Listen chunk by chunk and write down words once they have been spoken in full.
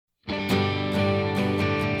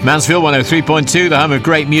Mansfield 103.2, the home of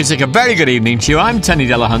great music. A very good evening to you. I'm Tony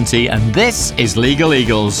Delahunty, and this is Legal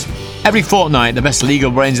Eagles. Every fortnight, the best legal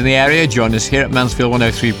brains in the area join us here at Mansfield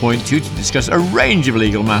 103.2 to discuss a range of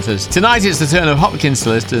legal matters. Tonight it's the turn of Hopkins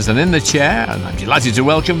solicitors, and in the chair, and I'm delighted to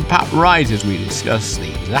welcome Pat Wright as we discuss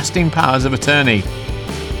the lasting powers of attorney.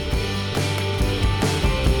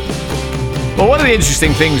 Well, one of the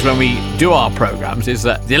interesting things when we do our programmes is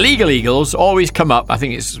that the Legal Eagles always come up, I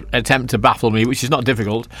think it's an attempt to baffle me, which is not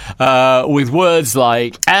difficult, with words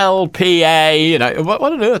like LPA, you know, what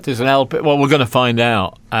on earth is an LPA? Well, we're going to find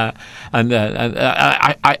out. I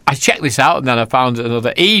checked this out and then I found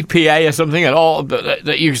another EPA or something and all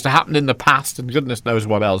that used to happen in the past and goodness knows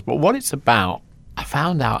what else. But what it's about, I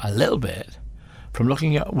found out a little bit from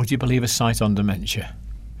looking at, would you believe, a site on dementia.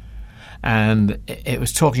 And it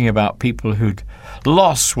was talking about people who'd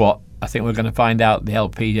lost what I think we're going to find out the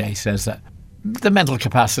LPA says that the mental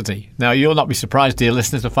capacity. Now, you'll not be surprised, dear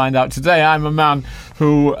listeners, to find out today I'm a man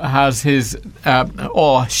who has his,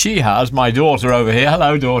 or she has, my daughter over here.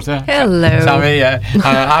 Hello, daughter. Hello. Sammy,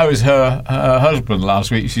 I was her husband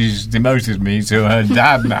last week. She's demoted me to her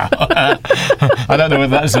dad now. I don't know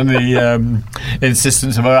whether that's on the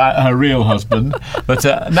insistence of her real husband, but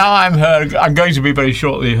now I'm going to be very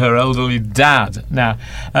shortly her elderly dad. Now,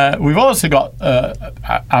 we've also got,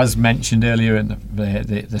 as mentioned earlier in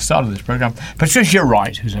the start of this programme, Patricia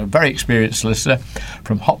Wright, who's a very experienced solicitor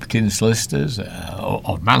from Hopkins Solicitors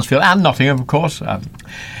of Mansfield and Nottingham, of course.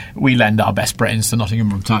 We lend our best brains to Nottingham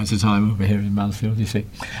from time to time over here in Mansfield, you see.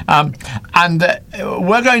 And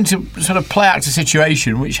we're going to sort of play out a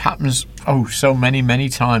situation which happens, so many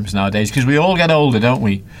times nowadays, because we all get older, don't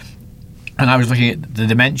we? And I was looking at the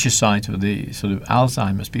dementia side of the sort of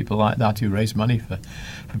Alzheimer's, people like that who raise money for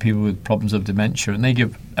people with problems of dementia, and they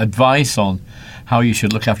give advice on how you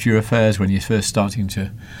should look after your affairs when you're first starting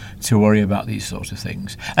to worry about these sorts of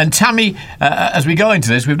things. And Tammy, as we go into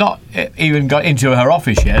this, we've not even got into her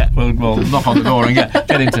office yet. We'll knock on the door and get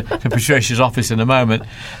into Patricia's office in a moment.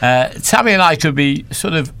 Tammy and I could be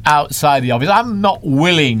sort of outside the office. I'm not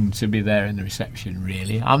willing to be there in the reception,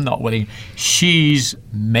 really. I'm not willing. She's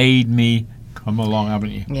made me come along,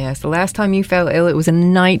 haven't you? Yes, the last time you felt ill, it was a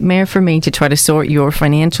nightmare for me to try to sort your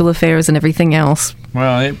financial affairs and everything else.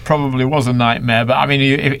 Well, it probably was a nightmare, but I mean,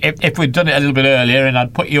 if we'd done it a little bit earlier and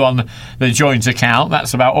I'd put you on the joint account,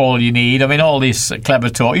 that's about all you need. I mean, all this clever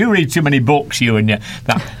talk. You read too many books, you and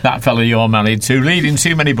that fellow you're married to, reading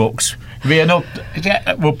too many books.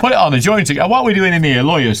 We'll put it on a joint account. What are we doing in here?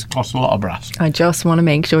 Lawyers cost a lot of brass. I just want to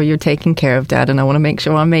make sure you're taken care of, Dad, and I want to make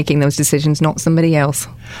sure I'm making those decisions, not somebody else.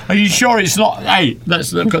 Are you sure it's not? Hey,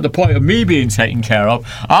 let's look at the point of me being taken care of.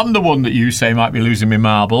 I'm the one that you say might be losing me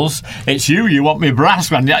marbles. It's you want me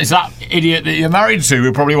brass, man. It's that idiot that you're married to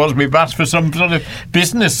who probably wants me brass for some sort of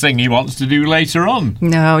business thing he wants to do later on.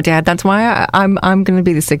 No, Dad, that's why I'm going to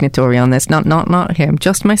be the signatory on this. Not him,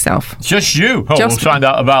 just myself. Just you? We'll find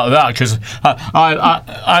out about that, because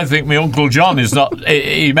I think my Uncle John is not.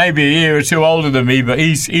 He may be a year or two older than me, but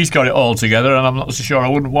he's got it all together, and I'm not so sure I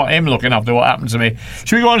wouldn't want him looking after what happened to me.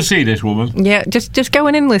 Should we go and see this woman? Yeah, just go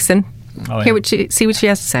in and listen. See what she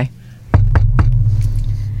has to say.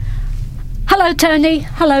 Hello, Tony.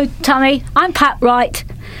 Hello, Tammy. I'm Pat Wright.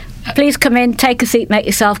 Please come in, take a seat, make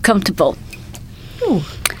yourself comfortable. Ooh.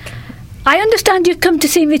 I understand you've come to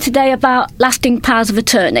see me today about lasting powers of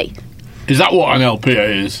attorney. Is that what an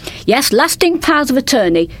LPA is? Yes, lasting powers of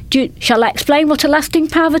attorney. Shall I explain what a lasting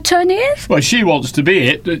power of attorney is? Well, she wants to be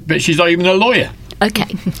it, but she's not even a lawyer.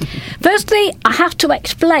 Okay. Firstly, I have to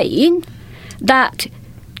explain that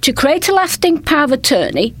to create a lasting power of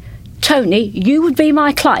attorney, Tony, you would be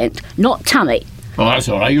my client, not Tammy. Oh, that's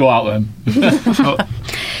all right. Go out then.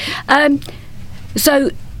 So,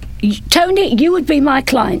 Tony, you would be my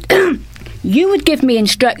client. You would give me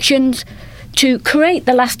instructions to create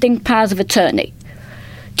the lasting powers of attorney.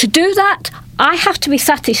 To do that, I have to be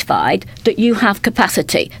satisfied that you have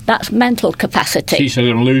capacity. That's mental capacity. She said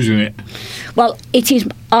I'm losing it. Well, it is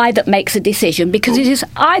I that makes a decision, because it is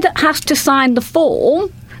I that has to sign the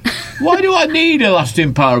form. Why do I need a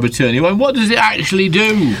lasting power of attorney? What does it actually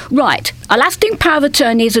do? Right. A lasting power of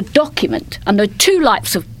attorney is a document, and there are two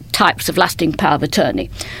types of lasting power of attorney.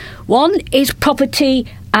 One is property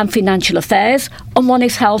and financial affairs, and one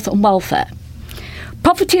is health and welfare.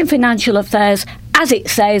 Property and financial affairs, as it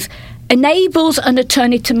says, enables an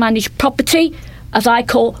attorney to manage property, as I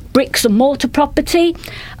call bricks and mortar property,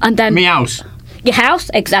 and then me house. Your house,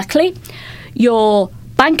 exactly. Your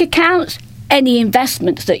bank accounts, any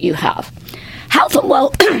investments that you have. Health and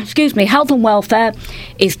welfare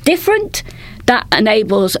is different. that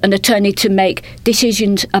enables an attorney to make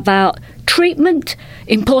decisions about treatment,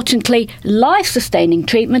 importantly, life-sustaining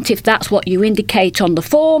treatment, if that's what you indicate on the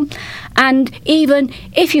form, and even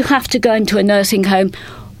if you have to go into a nursing home,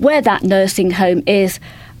 where that nursing home is,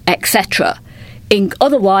 etc.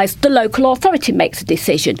 Otherwise, the local authority makes a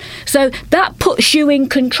decision. So that puts you in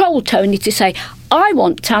control, Tony, to say, I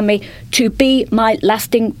want Tammy to be my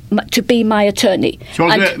attorney. So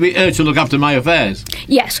I want her to look after my affairs?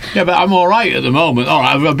 Yes. Yeah, but I'm all right at the moment. All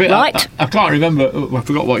right, I'm a bit. Right. I can't remember. I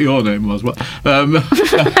forgot what your name was. But,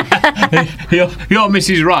 you're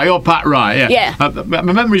Mrs. Wright. You're Pat Wright. Yeah. My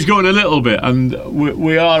memory's going a little bit, and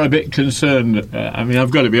we are a bit concerned. I mean,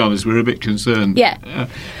 I've got to be honest. We're a bit concerned. Yeah.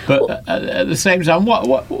 But at the same time,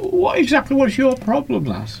 what exactly was your problem,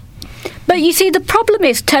 lass? But you see, the problem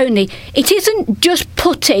is, Tony, it isn't just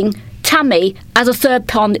putting Tammy as a third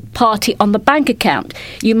party on the bank account.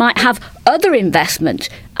 You might have other investments,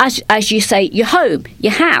 as you say, your home,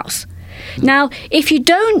 your house. Now, if you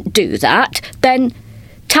don't do that, then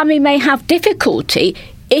Tammy may have difficulty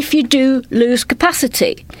if you do lose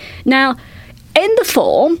capacity. Now, in the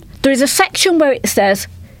form, there is a section where it says,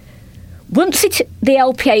 once the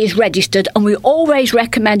LPA is registered, and we always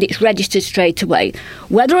recommend it's registered straight away,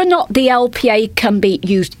 whether or not the LPA can be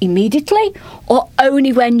used immediately or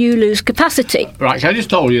only when you lose capacity. Right, so I just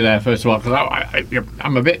told you there, first of all, because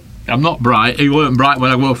I'm not bright. You weren't bright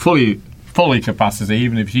when I were fully capacity,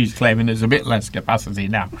 even if she's claiming there's a bit less capacity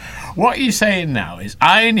now. What you're saying now is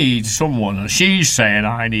I need someone, and she's saying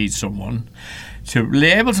I need someone to be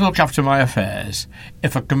able to look after my affairs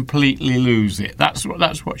if I completely lose it. That's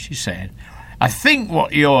what she's saying. I think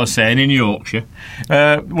what you're saying in Yorkshire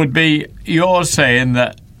would be you're saying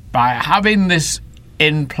that by having this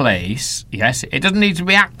in place, yes, it doesn't need to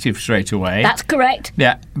be active straight away. That's correct.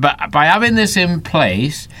 Yeah, but by having this in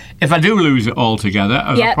place, if I do lose it altogether,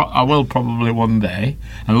 as I will probably one day,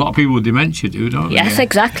 and a lot of people with dementia do, don't they? Yes,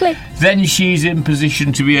 exactly. Then she's in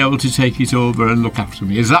position to be able to take it over and look after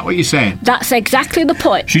me. Is that what you're saying? That's exactly the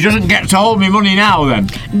point. She doesn't get to hold me money now, then?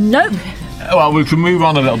 No. Well, we can move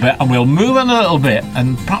on a little bit, and we'll move on a little bit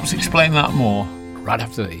and perhaps explain that more right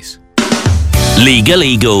after these. Legal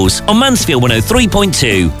Eagles on Mansfield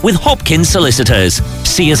 103.2 with Hopkins Solicitors.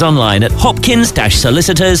 See us online at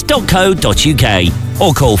hopkins-solicitors.co.uk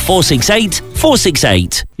or call 468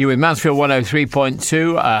 468. You're with Mansfield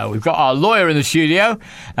 103.2. We've got our lawyer in the studio,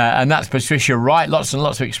 and that's Patricia Wright. Lots and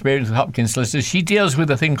lots of experience with Hopkins Solicitors. She deals with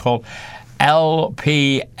a thing called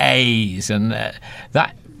LPAs, and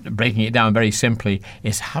that, breaking it down very simply,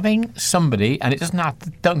 is having somebody, and it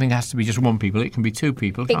don't think it has to be just one people, it can be two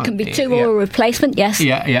people. It can be two or a replacement, yes.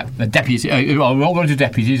 Yeah, the deputy. Well, we're all going to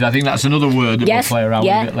deputies. I think that's another word that we'll play around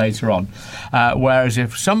with a bit later on. Whereas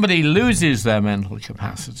if somebody loses their mental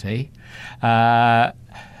capacity, they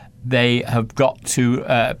have got to,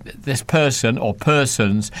 this person or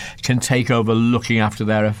persons can take over looking after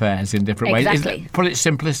their affairs in different ways. Put it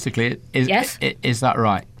simplistically, is that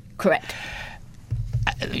right? Correct.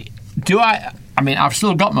 I mean, I've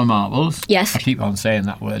still got my marbles. Yes. I keep on saying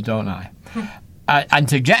that word, don't I? And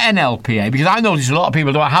to get an LPA, because I notice a lot of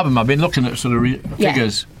people don't have them, I've been looking at sort of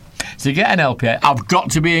figures. To get an LPA, I've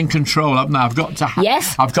got to be in control, haven't I? I've got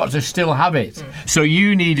to still have it. So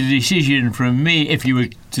you need a decision from me if you were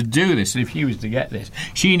to do this, and if you was to get this.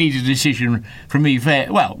 She needs a decision from me,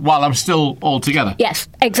 while I'm still all together. Yes,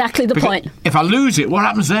 exactly the point. If I lose it, what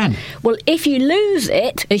happens then? Well, if you lose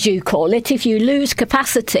it, as you call it, if you lose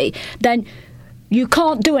capacity, then you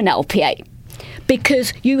can't do an LPA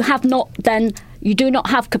because you do not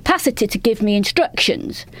have capacity to give me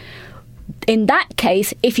instructions. In that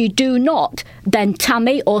case, if you do not, then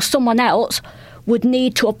Tammy or someone else would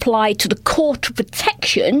need to apply to the Court of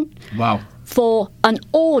Protection for an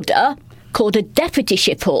order called a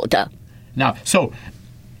deputyship order. Now, so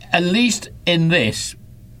at least in this,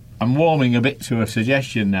 I'm warming a bit to a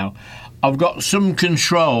suggestion now, I've got some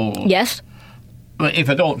control. Yes. If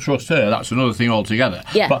I don't trust her, that's another thing altogether.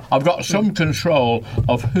 Yeah. But I've got some control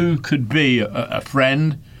of who could be a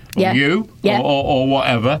friend, or you, or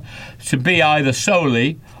whatever, to be either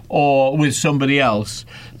solely or with somebody else,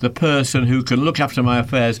 the person who can look after my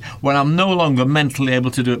affairs when I'm no longer mentally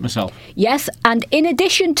able to do it myself. Yes, and in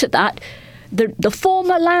addition to that, the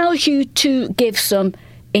form allows you to give some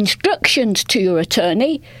instructions to your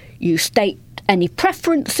attorney. You state any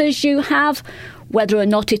preferences you have, whether or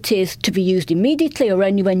not it is to be used immediately or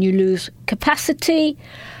only when you lose capacity,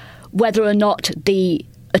 whether or not the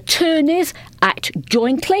attorneys act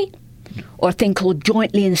jointly. or a thing called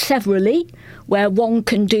jointly and severally, where one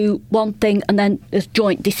can do one thing and then there's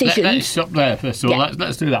joint decisions. Let's stop there first of all. Yeah.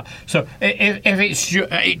 Let's do that. So if it's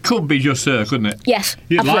it could be just her, couldn't it? Yes.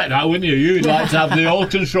 You'd like that, wouldn't you? You'd like to have the whole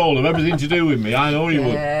control of everything to do with me. I know you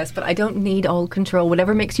would. Yes, but I don't need all control.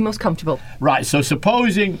 Whatever makes you most comfortable. Right. So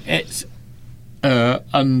supposing it's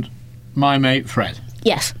and my mate Fred.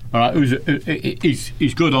 Yes. All right,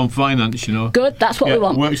 he's good on finance, you know. Good, that's what we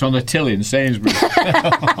want. Works on the till in Sainsbury's or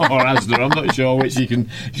Asda. I'm not sure which. He can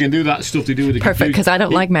do that stuff to do with the Perfect, because I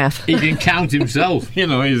don't like math. He can count himself. You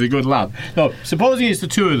know, he's a good lad. So, supposing it's the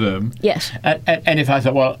two of them. Yes. And if I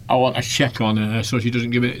thought, well, I want a check on her so she doesn't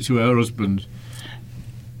give it to her husband,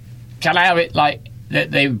 can I have it like that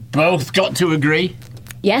they've both got to agree?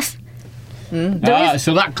 Yes.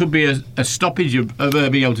 So that could be a stoppage of her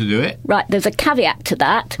being able to do it. Right, there's a caveat to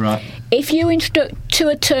that. Right. If you instruct two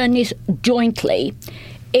attorneys jointly,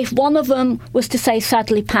 if one of them was to say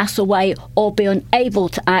sadly pass away or be unable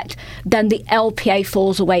to act, then the LPA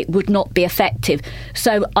falls away, would not be effective.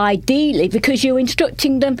 So ideally, because you're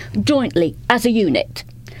instructing them jointly as a unit,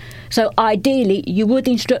 so ideally you would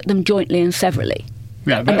instruct them jointly and severally.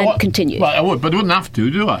 Yeah, but and then continue. Well, I would, but I wouldn't have to,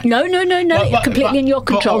 do I? No, it's completely in your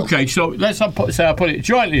control. Okay, so let's say I put it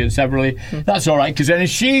jointly and severally. That's all right, because then if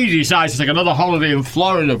she decides to take another holiday in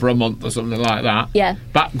Florida for a month or something like that, yeah,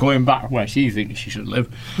 going back where she thinks she should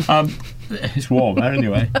live, it's warm there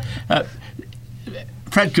anyway.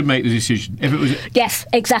 Fred could make the decision if it was. Yes,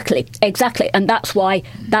 exactly, and that's why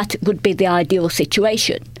that would be the ideal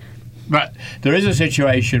situation. But there is a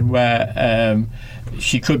situation where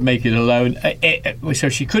she could make it alone. So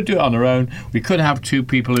she could do it on her own. We could have two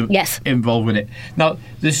people involved with it. Now,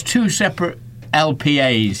 there's two separate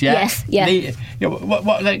LPAs, yeah? Yes, yeah.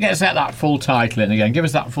 What gets that full title in again? Give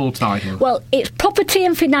us that full title. Well, it's Property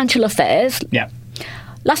and Financial Affairs. Yeah.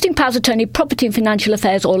 Lasting powers of attorney, property and financial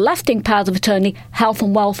affairs, or lasting powers of attorney, health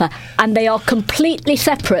and welfare, and they are completely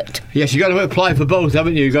separate. Yes, you've got to apply for both,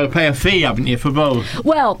 haven't you? You've got to pay a fee, haven't you, for both?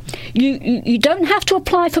 Well, you don't have to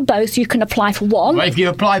apply for both. You can apply for one. Well, if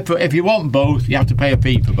you want both, you have to pay a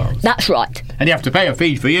fee for both. That's right. And you have to pay a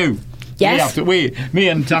fee for you. Yes. Me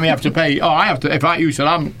and Tammy have to pay. I have to. If you said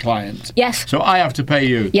I'm client. Yes. So I have to pay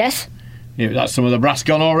you. Yes. Yeah, that's some of the brass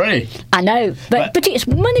gone already. I know, but it's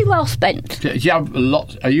money well spent. Do you have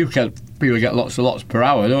lots? People get lots per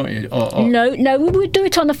hour, don't you? No, we would do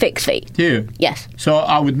it on a fixed fee. Do you? Yes. So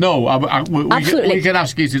I would know. Absolutely. We could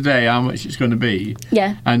ask you today how much it's going to be.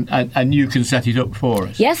 Yeah. And you can set it up for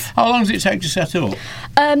us. Yes. How long does it take to set up?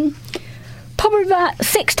 Probably about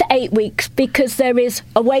 6 to 8 weeks, because there is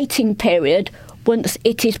a waiting period once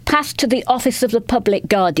it is passed to the Office of the Public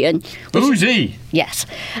Guardian. Who's he? Yes.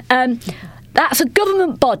 That's a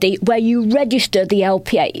government body where you register the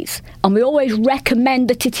LPAs, and we always recommend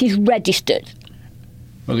that it is registered.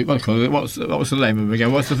 What's the name of it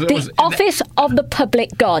again? The Office of the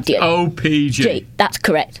Public Guardian. OPG. That's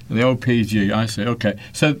correct. The OPG, I see. Okay,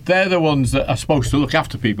 so they're the ones that are supposed to look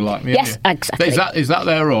after people like me. Yes, exactly. Is that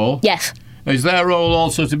their role? Yes. Is their role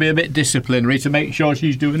also to be a bit disciplinary to make sure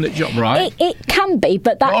she's doing the job right? It can be,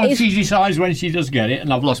 but that is... If she decides when she does get it,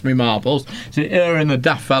 and I've lost my marbles, so her and the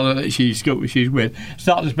daft fella that she's with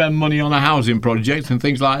start to spend money on a housing project and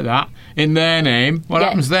things like that in their name, what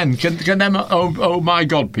happens then? Can them oh my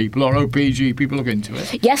God people or OPG people look into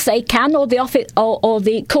it? Yes, they can, or the office or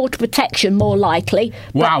the Court of Protection more likely.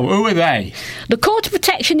 Wow, who are they? The Court of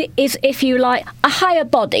Protection is, if you like, a higher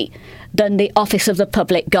body than the Office of the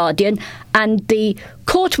Public Guardian, and the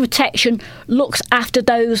Court of Protection looks after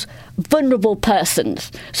those vulnerable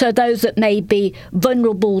persons, so those that may be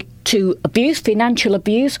vulnerable to abuse, financial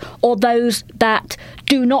abuse, or those that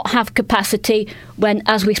do not have capacity when,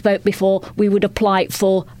 as we spoke before, we would apply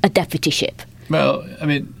for a deputyship. Well, I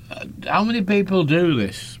mean, how many people do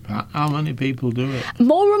this, Pat? How many people do it?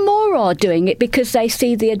 More and more are doing it because they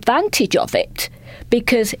see the advantage of it,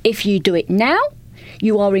 because if you do it now,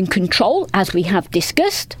 you are in control, as we have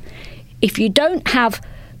discussed. If you don't have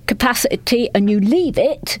capacity and you leave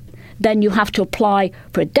it, then you have to apply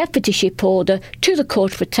for a deputyship order to the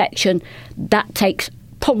Court of Protection. That takes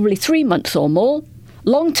probably 3 months or more.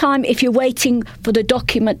 Long time if you're waiting for the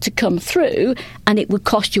document to come through, and it would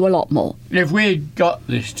cost you a lot more. If we got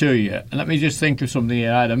this to you, and let me just think of something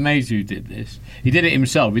here. I had a mate who did this. He did it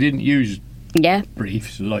himself. He didn't use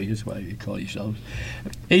briefs, lawyers, whatever you call yourselves.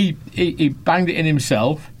 He banged it in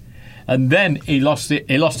himself, and then he lost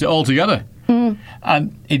it altogether.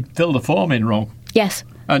 And he'd filled the form in wrong. Yes.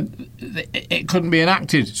 And it couldn't be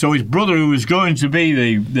enacted. So his brother, who was going to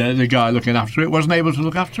be the guy looking after it, wasn't able to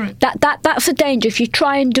look after it. That's a danger. If you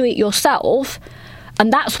try and do it yourself,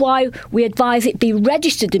 And that's why we advise it be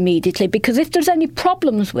registered immediately, because if there's any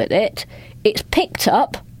problems with it, it's picked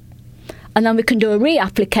up and then we can do a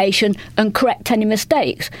reapplication and correct any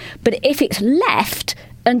mistakes. But if it's left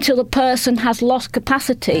until the person has lost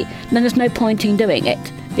capacity, then there's no point in doing it,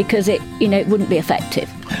 because it wouldn't be effective.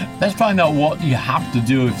 Let's find out what you have to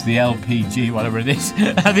do if the LPG, whatever it is,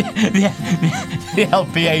 the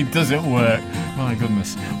LPA doesn't work. My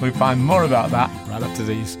goodness. We'll find more about that right after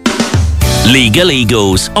these. Legal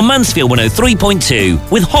Eagles on Mansfield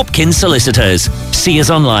 103.2 with Hopkins Solicitors. See us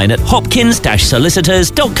online at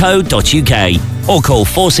hopkins-solicitors.co.uk or call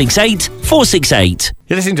 468 468.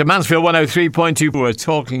 You're listening to Mansfield 103.2. We're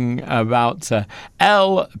talking about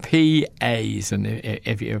LPAs, and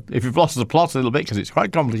if you've lost the plot a little bit because it's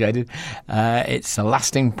quite complicated, it's a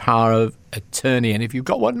lasting power of attorney, and if you've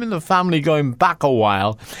got one in the family going back a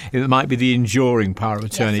while, it might be the enduring power of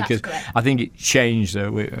attorney, because I think it changed.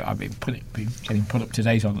 I've been getting put up to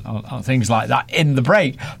date on things like that in the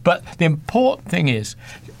break. But the important thing is,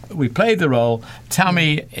 we played the role.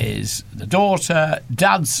 Tammy is the daughter.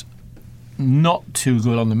 Dad's not too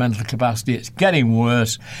good on the mental capacity. It's getting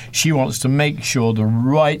worse. She wants to make sure the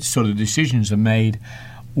right sort of decisions are made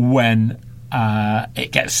when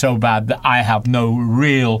it gets so bad that I have no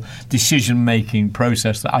real decision-making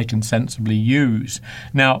process that I can sensibly use.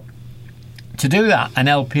 Now, to do that, an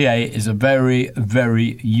LPA is a very,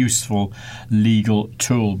 very useful legal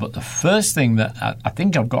tool. But the first thing that I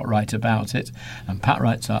think I've got right about it, and Pat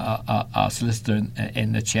Wright's our solicitor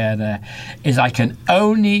in the chair there, is I can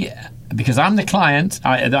only, because I'm the client,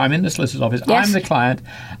 I'm in the solicitor's office, yes. I'm the client,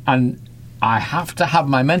 and I have to have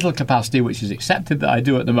my mental capacity, which is accepted that I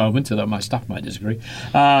do at the moment, although my staff might disagree.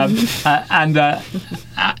 And at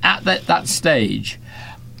that stage,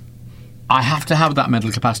 I have to have that mental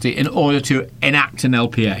capacity in order to enact an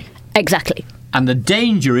LPA. Exactly. And the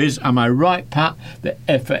danger is, am I right, Pat, that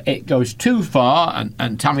if it goes too far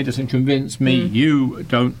and Tammy doesn't convince me, you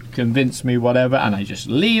don't convince me, whatever, and I just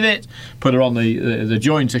leave it, put her on the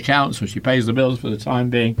joint account so she pays the bills for the time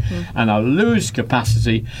being, and I lose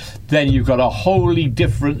capacity, then you've got a wholly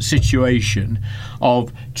different situation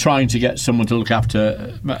of trying to get someone to look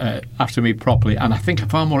after me properly, and I think a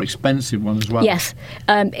far more expensive one as well. Yes.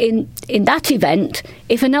 In that event,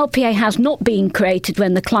 if an LPA has not been created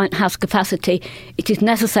when the client has capacity, it is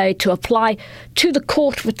necessary to apply to the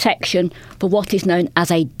Court of Protection for what is known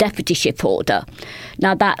as a deputyship order.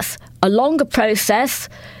 Now, that's a longer process.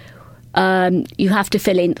 You have to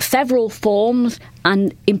fill in several forms,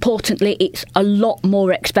 and importantly, it's a lot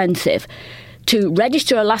more expensive. To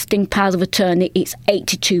register a lasting power of attorney, it's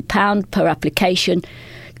 £82 per application.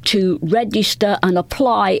 To register and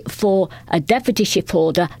apply for a deputyship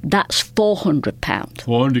order, that's £400.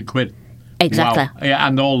 400 quid. Exactly. Wow. Yeah,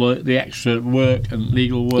 and all the extra work and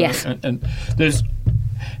legal work. Yes. And there's...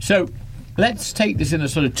 So let's take this in a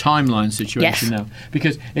sort of timeline situation now,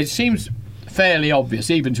 because it seems fairly obvious,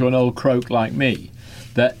 even to an old croak like me,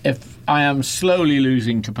 that if I am slowly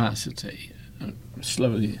losing capacity,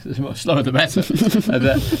 slowly, the slower the better,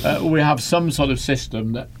 that we have some sort of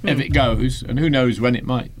system that if it goes, and who knows when it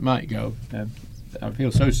might go, I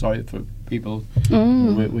feel so sorry for people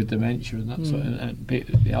with dementia and that sort of, and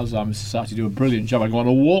the Alzheimer's Society do a brilliant job. I go on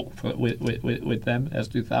a walk with them. There's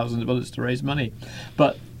 2,000 of others to raise money.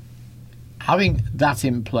 But having that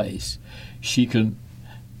in place, she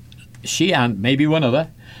and maybe one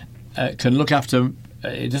other can look after.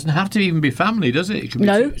 It doesn't have to even be family, does it? It could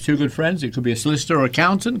be two good friends. It could be a solicitor or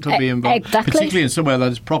accountant. Could be involved, exactly. Particularly in somewhere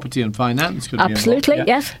that is property and finance. Could Absolutely, be involved.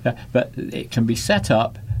 Yes. Yeah. But it can be set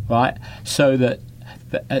up, right, so that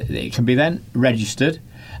it can be then registered,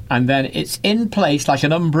 and then it's in place like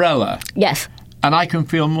an umbrella. Yes. And I can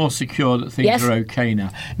feel more secure that things are okay now.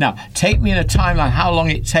 Now, take me in a timeline how long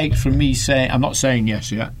it takes from me saying... I'm not saying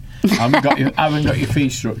yes yet. I haven't got your fee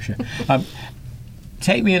structure.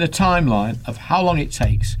 Take me in a timeline of how long it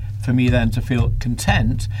takes for me then to feel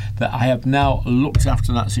content that I have now looked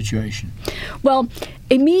after that situation. Well,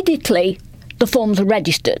 immediately the forms are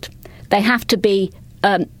registered. They have to be...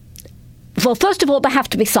 well, first of all, they have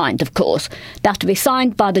to be signed, of course. They have to be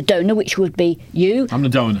signed by the donor, which would be you. I'm the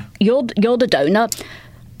donor. You're the donor.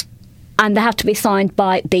 And they have to be signed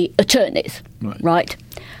by the attorneys, right?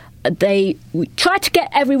 We try to get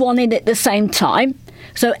everyone in at the same time,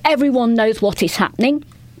 so everyone knows what is happening.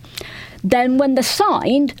 Then when they're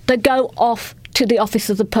signed, they go off to the Office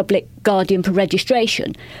of the Public Guardian for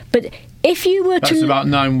registration. But if you were That's about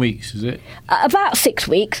 9 weeks, is it? About 6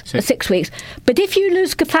 weeks. 6 weeks. But if you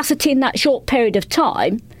lose capacity in that short period of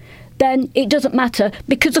time, then it doesn't matter,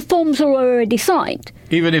 because the forms are already signed.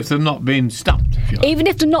 Even if they've not been stamped? Even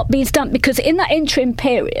if they're not being stamped, because in that interim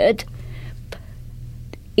period,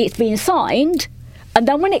 it's been signed, and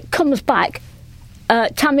then when it comes back,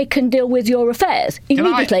 Tammy can deal with your affairs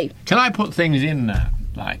immediately. Can I put things in there,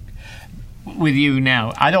 like, with you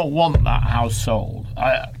now? I don't want that house sold.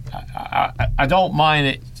 I don't mind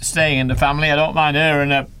it staying in the family. I don't mind her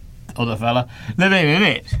and her other fella living in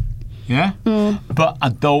it. Yeah? But I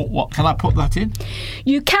don't want... Can I put that in?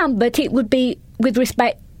 You can, but it would be, with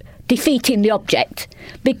respect, defeating the object,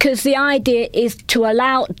 because the idea is to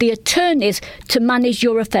allow the attorneys to manage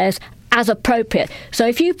your affairs as appropriate. So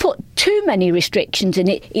if you put too many restrictions in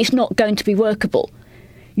it, it's not going to be workable.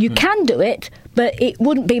 You can do it, but it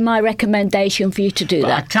wouldn't be my recommendation for you to do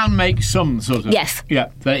that. I can make some sort of... Yes. Yeah,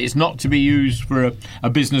 that it's not to be used for a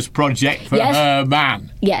business project for her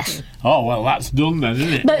man. Yes. Oh, well, that's done then,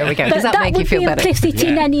 isn't it? But, there we go. Does that make you feel better? That would be implicit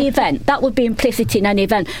in any event. That would be implicit in any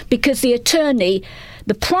event, because the attorney,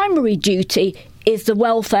 the primary duty is the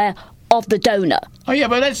welfare of the donor. Oh, yeah,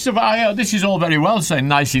 but this is all very well saying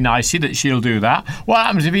nicey that she'll do that. What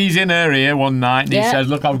happens if he's in her ear one night and he says,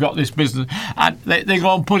 look, I've got this business, and they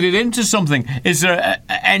go and put it into something? Is there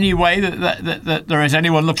any way that there is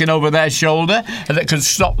anyone looking over their shoulder that could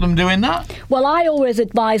stop them doing that? Well, I always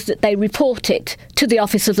advise that they report it to the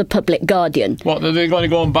Office of the Public Guardian. What, are they going to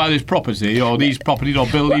go and buy this property or these properties or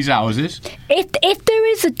build these houses? If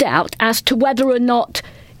there is a doubt as to whether or not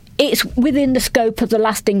it's within the scope of the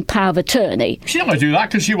lasting power of attorney. She's not going to do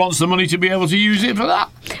that because she wants the money to be able to use it for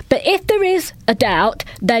that. But if there is a doubt,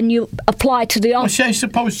 then you apply to the office. Well, say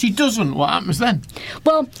suppose she doesn't. What happens then?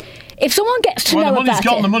 Well, if someone gets to know about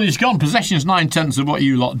the money's gone. Possession's 9/10 of what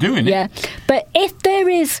you lot doing. Yeah, but if there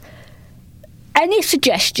is any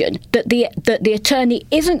suggestion that the attorney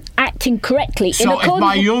isn't acting correctly, so if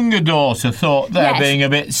my younger daughter thought they're being a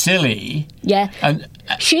bit silly, and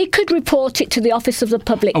she could report it to the Office of the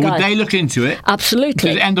Public Guardian. Would they look into it? Absolutely.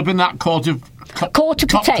 Does it end up in that court of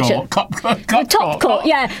protection? The top court,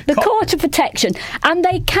 the court of protection, and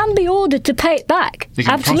they can be ordered to pay it back. They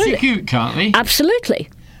can prosecute, can't they? Absolutely.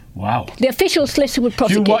 Wow. The official solicitor would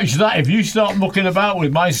prosecute. You watch that. If you start mucking about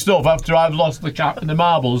with my stuff after I've lost the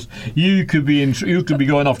marbles, you could be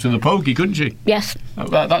going off to the pokey, couldn't you? Yes.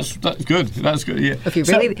 That's good. That's good. Yeah. If you're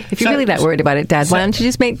really that worried about it, Dad, why don't you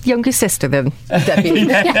just make younger sister then deputy?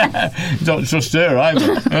 Don't trust her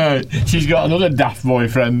either. She's got another daft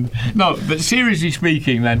boyfriend. No, but seriously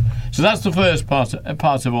speaking, then. So that's the first part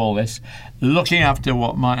of all this. Looking after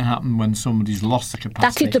what might happen when somebody's lost the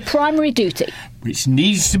capacity. That is the primary duty. Which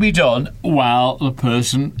needs to be done while the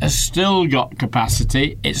person has still got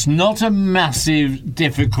capacity. It's not a massive,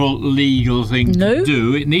 difficult legal thing to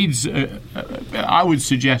do. It needs, I would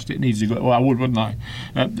suggest it needs I would, wouldn't I?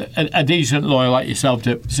 A decent lawyer like yourself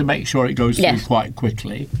to make sure it goes through quite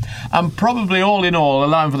quickly. And probably all in all,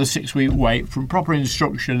 allowing for the 6-week wait from proper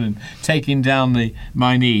instruction and taking down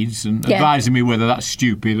my needs and advising me whether that's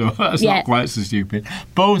stupid or that's not quite so stupid.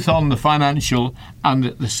 Both on the financial and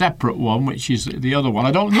the separate one, which is the other one.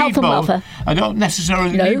 I don't need both. Welfare. I don't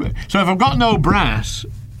necessarily need. So if I've got no brass,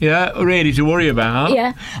 really to worry about,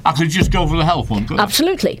 I could just go for the health one.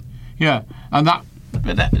 Absolutely. Yeah, and that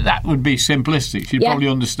would be simplistic. She'd probably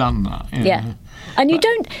understand that. Yeah. And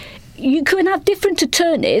you can have different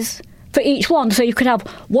attorneys for each one. So you could have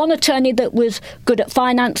one attorney that was good at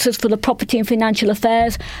finances for the property and financial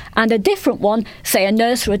affairs, and a different one, say a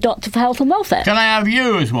nurse or a doctor for health and welfare. Can I have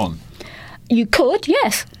you as one? You could,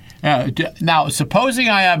 yes. Now, supposing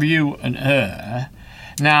I have you and her,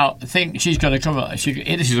 now think she's going to come. This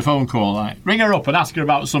is a phone call. Right? Ring her up and ask her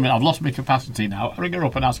about something. I've lost my capacity now. Ring her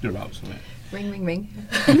up and ask her about something. Ring.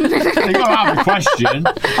 You've got to have a question.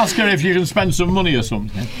 Ask her if you can spend some money or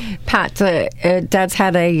something. Pat, Dad's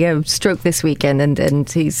had a stroke this weekend,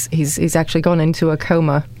 and he's actually gone into a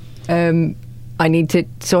coma. I need to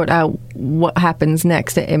sort out what happens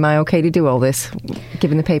next. Am I okay to do all this,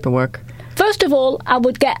 given the paperwork? First of all, I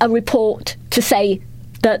would get a report to say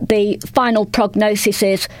that the final prognosis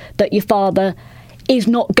is that your father is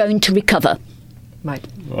not going to recover. Right.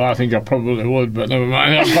 Well, I think I probably would, but never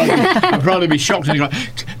mind. I'd probably be shocked.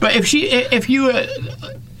 But if you were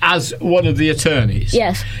as one of the attorneys,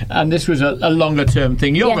 yes, and this was a longer term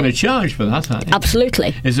thing, you're going to charge for that, aren't you?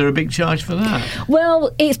 Absolutely. Is there a big charge for that?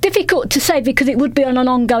 Well, it's difficult to say because it would be on an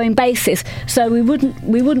ongoing basis, so we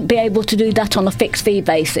wouldn't be able to do that on a fixed fee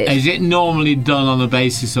basis. Is it normally done on the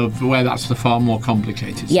basis of where that's the far more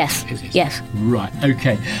complicated? Yes. Is it? Yes. Right.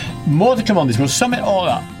 Okay. More to come on this. We'll sum it all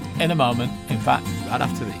up in a moment. In fact, right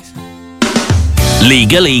after these.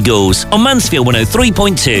 Legal Eagles on Mansfield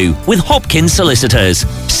 103.2 with Hopkins Solicitors.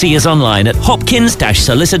 See us online at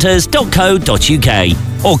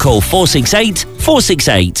hopkins-solicitors.co.uk or call 468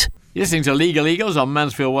 468. You're listening to Legal Eagles on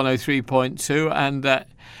Mansfield 103.2, and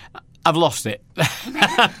I've lost it.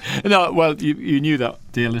 No, well, you knew that,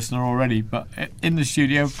 dear listener, already. But in the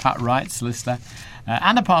studio, Pat Wright, solicitor,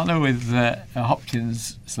 and a partner with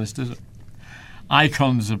Hopkins solicitors,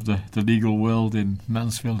 icons of the legal world in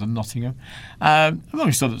Mansfield and Nottingham,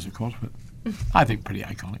 amongst others, of course, but I think pretty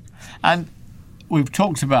iconic. And we've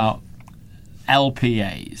talked about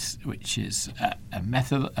LPAs, which is a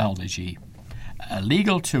methodology, a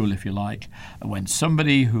legal tool, if you like, when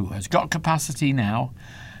somebody who has got capacity now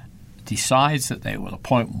decides that they will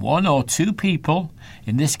appoint one or two people.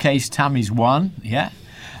 In this case, Tammy's one,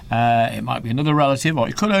 it might be another relative, or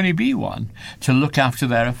it could only be one, to look after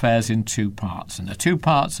their affairs in two parts. And the two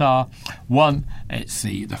parts are, one, it's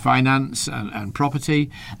the finance and property,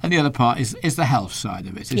 and the other part is the health side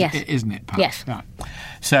of it, isn't it, Pat? Yes. Right.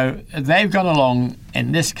 So they've gone along,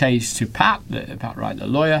 in this case, to Pat Wright, the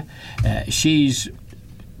lawyer. She's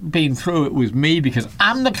been through it with me because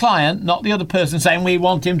I'm the client, not the other person saying we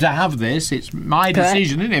want him to have this. It's my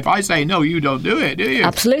decision, isn't it? If I say no, you don't do it, do you?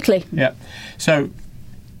 Absolutely. Yeah. So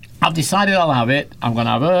I've decided I'll have it. I'm going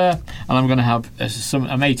to have her, and I'm going to have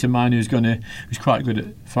a mate of mine who's quite good at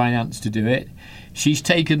finance to do it. She's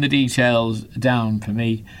taken the details down for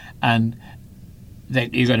me, and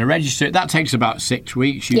you're going to register it. That takes about 6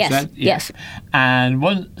 weeks, you said? Yes. And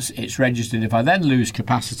once it's registered, if I then lose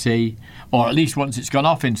capacity, or at least once it's gone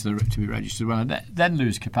off to be registered, when I then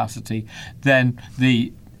lose capacity, then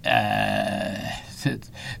the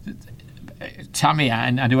Tammy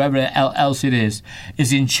and whoever else it is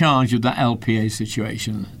in charge of that LPA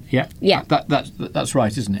situation. Yeah? Yeah. That's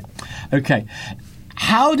right, isn't it? Okay.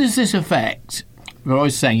 How does this affect... We're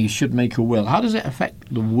always saying you should make a will. How does it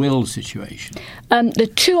affect the will situation? The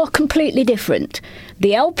two are completely different.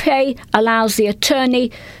 The LPA allows the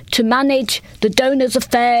attorney to manage the donor's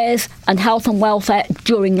affairs and health and welfare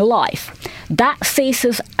during life. That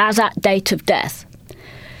ceases as at date of death.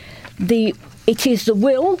 It is the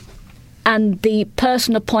will and the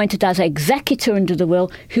person appointed as executor under the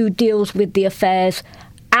will who deals with the affairs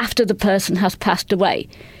after the person has passed away.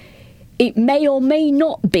 It may or may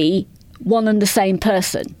not be one and the same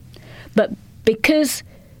person, but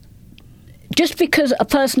just because a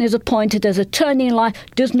person is appointed as attorney in life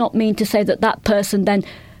does not mean to say that person then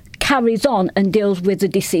carries on and deals with the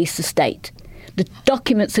deceased estate. The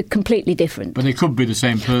documents are completely different. But they could be the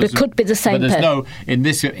same person. It could be the same person. But in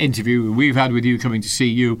this interview we've had with you coming to see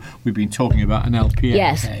you, we've been talking about an LPA.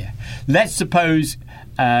 Yes. Let's suppose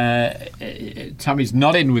Tammy's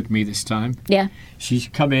not in with me this time. Yeah. She's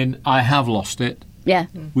come in, I have lost it. Yeah.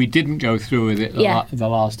 We didn't go through with it the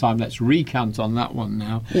last time. Let's recount on that one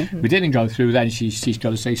now. Yeah. We didn't go through. Then she's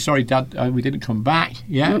got to say, sorry, Dad, we didn't come back.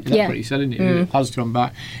 Yeah? That's what he said, isn't it? He has come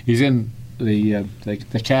back. He's in the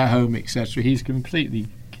care home, etc.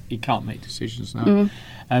 He can't make decisions now.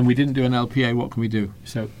 And we didn't do an LPA. What can we do?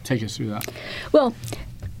 So take us through that. Well,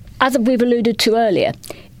 as we've alluded to earlier,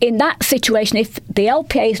 in that situation, if the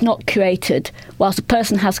LPA is not created whilst the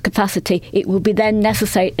person has capacity, it will be then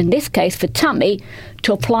necessary, in this case for Tammy,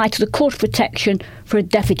 to apply to the Court of Protection for a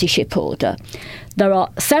deputyship order. There are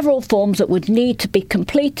several forms that would need to be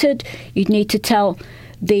completed. You'd need to tell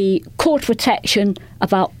the Court of Protection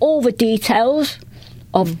about all the details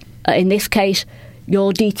of, in this case,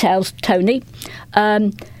 your details, Tony.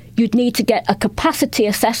 You'd need to get a capacity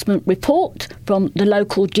assessment report from the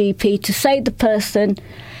local GP to say the person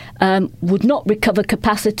would not recover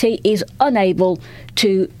capacity, is unable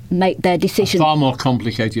to make their decision. A far more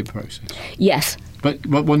complicated process. Yes. But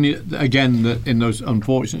when in those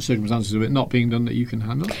unfortunate circumstances of it not being done, that you can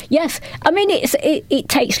handle? Yes. I mean, it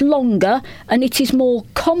takes longer and it is more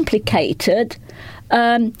complicated,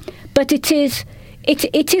 but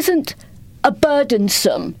it isn't a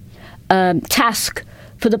burdensome task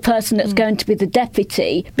for the person that's going to be the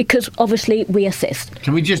deputy, because obviously we assist.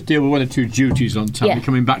 Can we just deal with one or two duties on time? Yeah. We're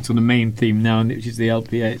coming back to the main theme now, which is the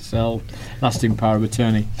LPA itself, lasting power of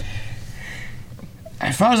attorney.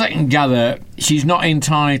 As far as I can gather, she's not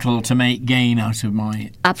entitled to make gain out of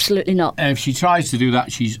mine. Absolutely not. If she tries to do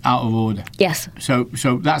that, she's out of order. Yes. So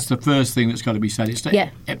that's the first thing that's got to be said.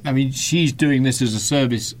 I mean, she's doing this as a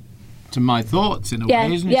service to my thoughts in a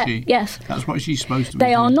way, isn't she? Yes. That's what she's supposed to be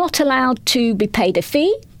They are not allowed to be paid a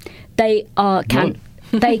fee. They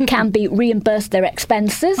can be reimbursed their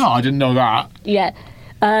expenses. Oh, I didn't know that. Yeah.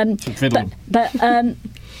 But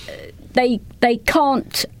they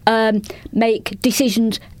can't make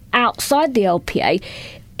decisions outside the LPA.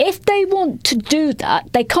 If they want to do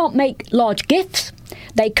that, they can't make large gifts.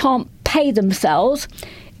 They can't pay themselves.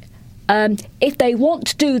 If they want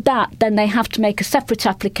to do that, then they have to make a separate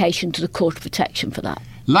application to the Court of Protection for that.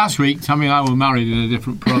 Last week, Tammy and I were married in a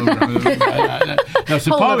different programme. Now,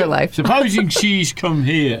 supposing she's come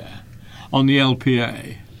here on the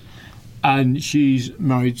LPA, and she's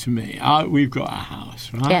married to me. We've got a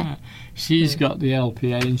house, right? Yeah. She's got the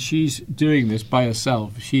LPA, and she's doing this by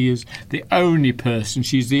herself. She is the only person.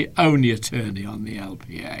 She's the only attorney on the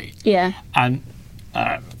LPA. Yeah. And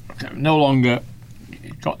no longer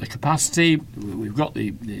got the capacity. We've got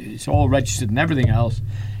it's all registered and everything else.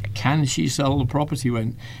 Can she sell the property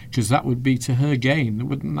because that would be to her gain?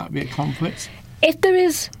 Wouldn't that be a conflict? If there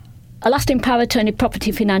is a lasting power of attorney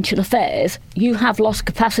property financial affairs, you have lost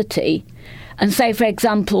capacity, and say, for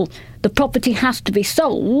example, the property has to be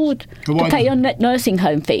sold to pay your nursing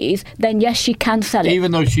home fees, then yes, she can sell it.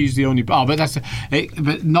 Even though she's the only... but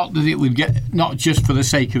not that it would get... Not just for the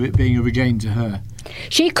sake of it being of a gain to her.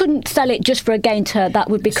 She couldn't sell it just for a gain to her. That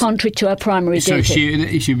would be contrary to her primary duty. So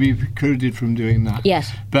she should be precluded from doing that.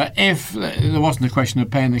 Yes. But if there wasn't a question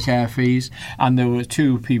of paying the care fees and there were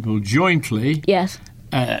two people jointly... Yes.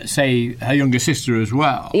 Say her younger sister as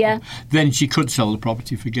well... Yeah. Then she could sell the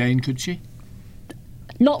property for gain, could she?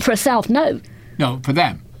 Not for herself, no. No, for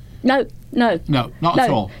them? No. No, not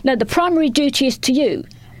at all. No, the primary duty is to you.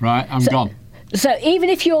 Right, I'm gone. So even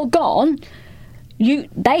if you're gone...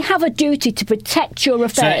 they have a duty to protect your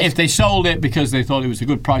affairs. So if they sold it because they thought it was a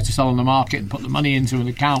good price to sell on the market and put the money into an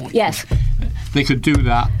account, yes, they could do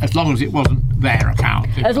that as long as it wasn't their account.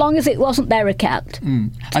 As long as it wasn't their account.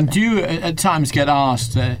 And do you at times get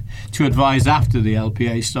asked to advise after the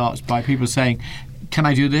LPA starts by people saying, "Can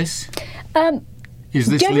I do this? Is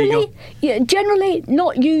this legal?" Yeah, generally,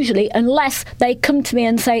 not usually, unless they come to me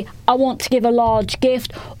and say, "I want to give a large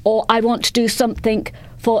gift," or "I want to do something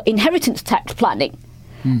for inheritance tax planning."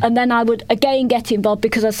 And then I would again get involved,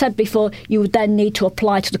 because as I said before, you would then need to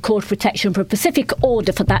apply to the Court of Protection for a specific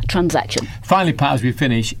order for that transaction. Finally, Pat, as we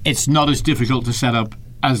finish, it's not as difficult to set up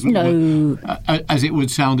as it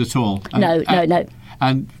would sound at all. No.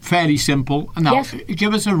 And fairly simple. Now, yes.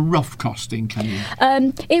 Give us a rough costing, can you?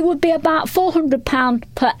 It would be about £400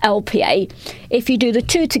 per LPA. If you do the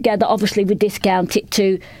two together, obviously we discount it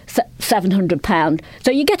to £700. So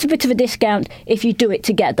you get a bit of a discount if you do it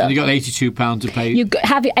together. And you got £82 to pay. You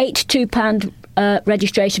have your £82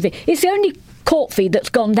 registration fee. It's the only court fee that's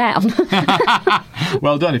gone down.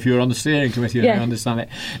 Well done. If you were on the steering committee, I understand it.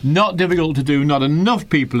 Not difficult to do. Not enough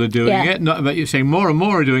people are doing it. But you're saying more and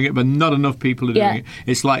more are doing it, but not enough people are doing it.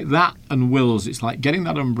 It's like that and wills. It's like getting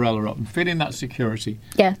that umbrella up and fitting that security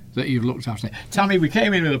that you've looked after. Tammy, we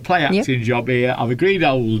came in with a play acting job here. I've agreed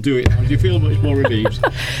I will do it now. Do you feel much more relieved?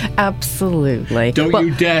 Absolutely. Don't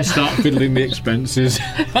you dare start fiddling the expenses.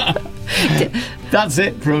 That's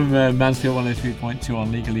it from Mansfield 103.2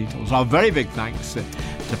 on Legal Eagles. Our very big thanks to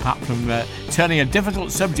Pat from turning a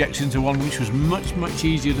difficult subject into one which was much, much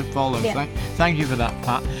easier to follow. Yeah. Thank you for that,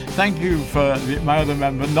 Pat. Thank you for my other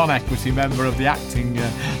member, non-equity member of the acting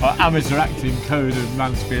or amateur acting code of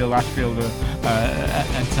Mansfield, Ashfield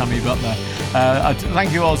and Tammy Butler.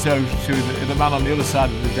 Thank you also to the man on the other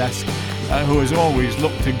side of the desk who has always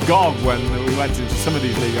looked to God when we went into some of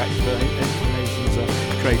these legal explanations.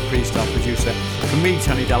 Craig Priest, our producer. For me,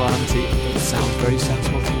 Tony Delahanty, it sounds a very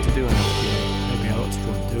sensible thing to do, and maybe I ought to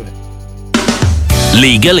go and do it.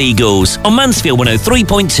 Legal Eagles on Mansfield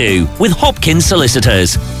 103.2 with Hopkins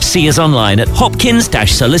Solicitors. See us online at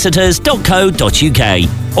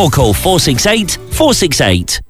hopkins-solicitors.co.uk or call 468 468.